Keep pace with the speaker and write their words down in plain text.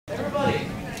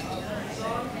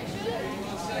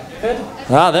Good.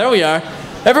 Ah, there we are.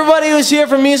 Everybody who's here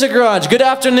from Music Garage, good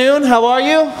afternoon. How are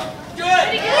you?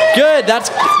 Good. Good.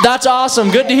 That's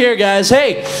awesome. Good to hear, guys.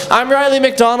 Hey, I'm Riley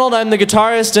McDonald. I'm the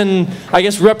guitarist and I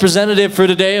guess representative for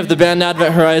today of the band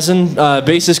Advent Horizon.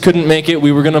 Bassist couldn't make it.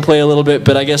 We were gonna play a little bit,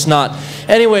 but I guess not.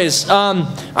 Anyways, I'm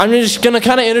just gonna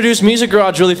kind of introduce Music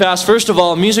Garage really fast. First of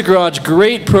all, Music Garage,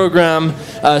 great program,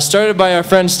 started by our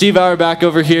friend Steve Auerbach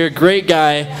over here. Great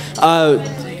guy.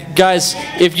 Guys,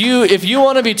 if you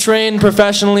want to be trained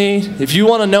professionally, if you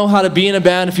want to know how to be in a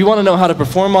band, if you want to know how to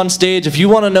perform on stage, if you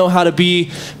want to know how to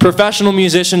be professional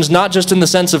musicians, not just in the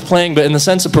sense of playing, but in the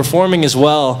sense of performing as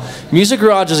well, Music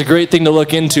Garage is a great thing to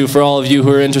look into for all of you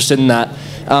who are interested in that.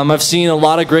 I've seen a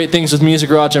lot of great things with Music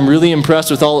Garage. I'm really impressed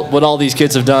with what all these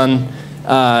kids have done.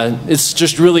 It's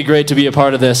just really great to be a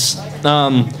part of this.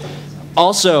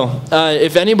 Also,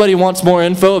 if anybody wants more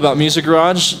info about Music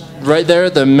Garage, right there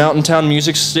at the Mountain Town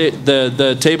Music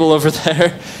the table over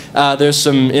there, there's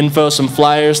some info, some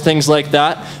flyers, things like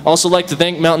that. Also like to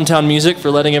thank Mountain Town Music for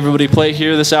letting everybody play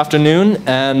here this afternoon.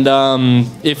 And I'm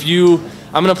going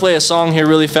to play a song here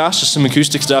really fast, just some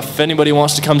acoustic stuff. If anybody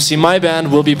wants to come see my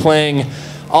band, we'll be playing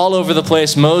all over the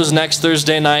place. Moe's next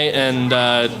Thursday night and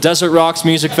Desert Rocks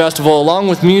Music Festival along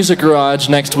with Music Garage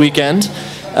next weekend.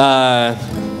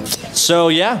 So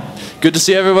yeah, good to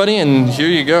see everybody, and here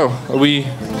you go. Are we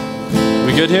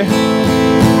good here?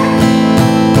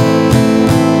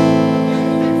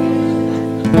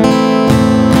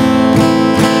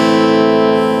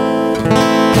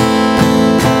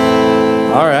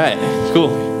 All right, cool.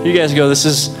 Here you guys go. This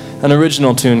is an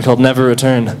original tune called Never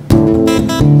Return.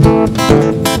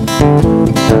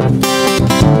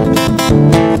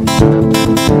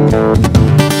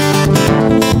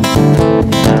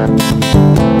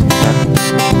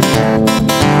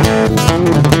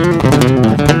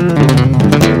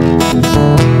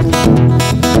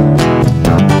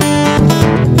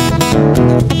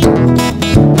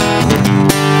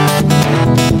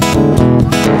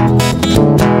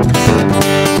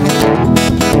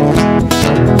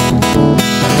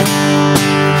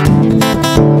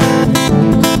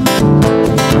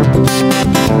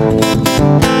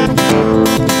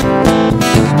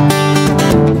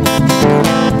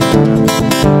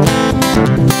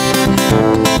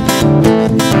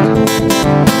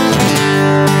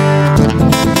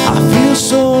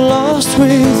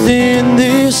 Within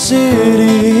this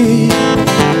city,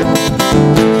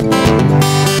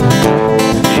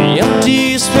 the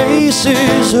empty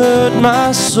spaces hurt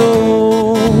my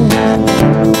soul.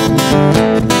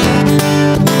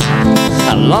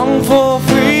 I long for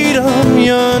freedom,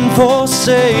 yearn for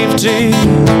safety.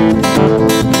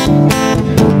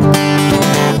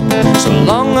 So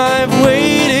long I've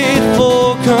waited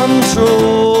for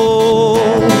control.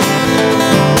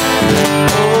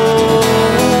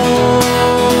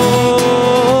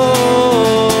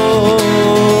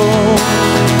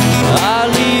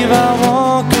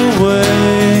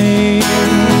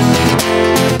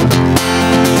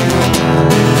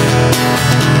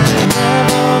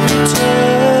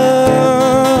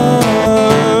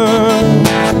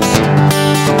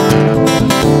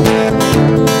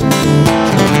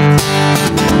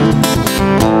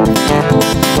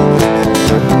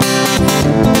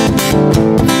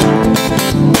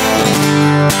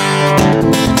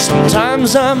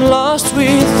 Sometimes I'm lost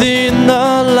within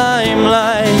the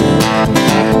limelight.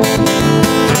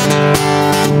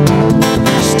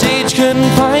 Stage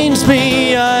confines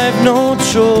me, I've no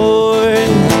choice.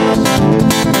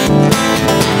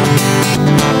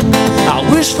 I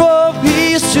wish for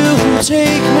peace to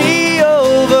take me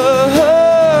over.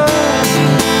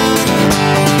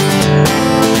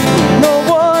 No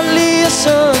one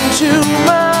listens to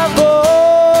my voice.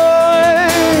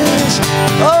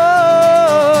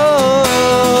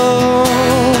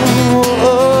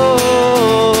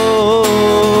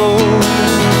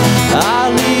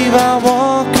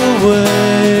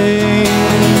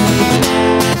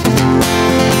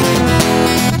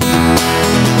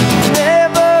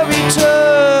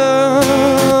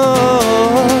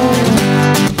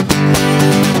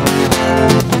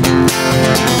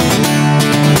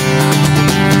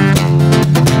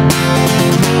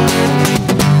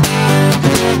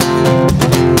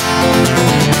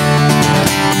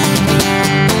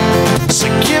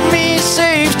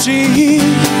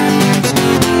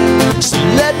 So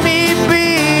let me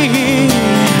be.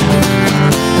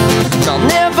 I'll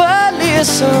never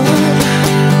listen.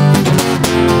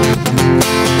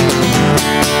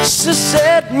 So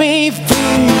set me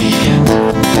free.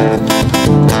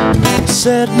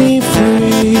 Set me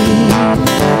free.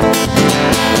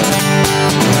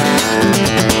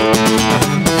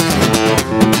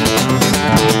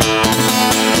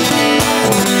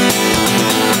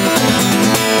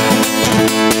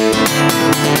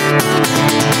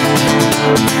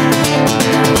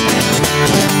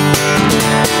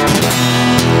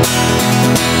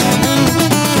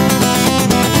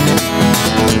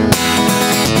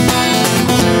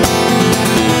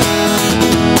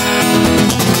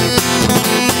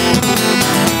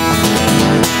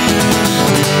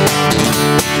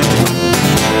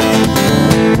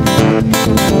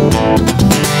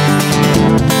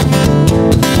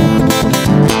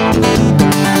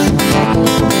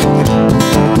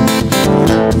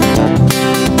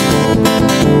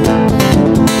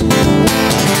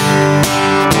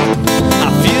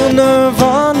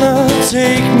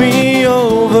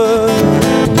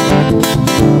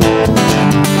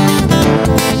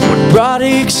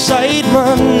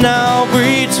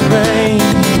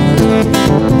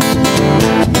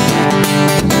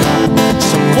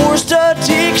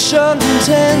 fiction,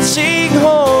 tensing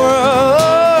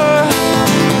horror.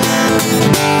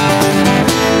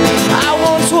 I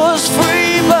once was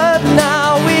free, but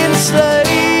now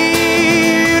enslaved.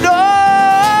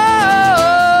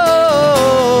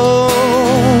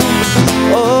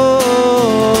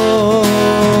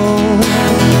 Oh,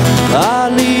 I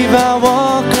leave, I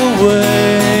walk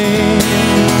away.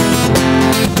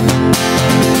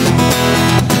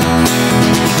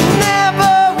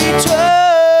 Never return.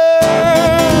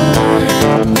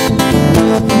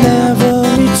 Never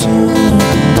return.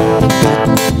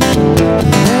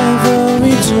 Never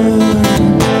return.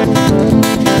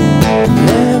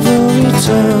 Never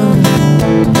return.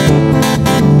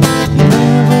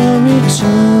 Never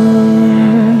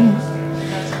return.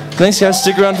 Thanks guys,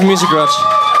 stick around for Music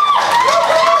Garage.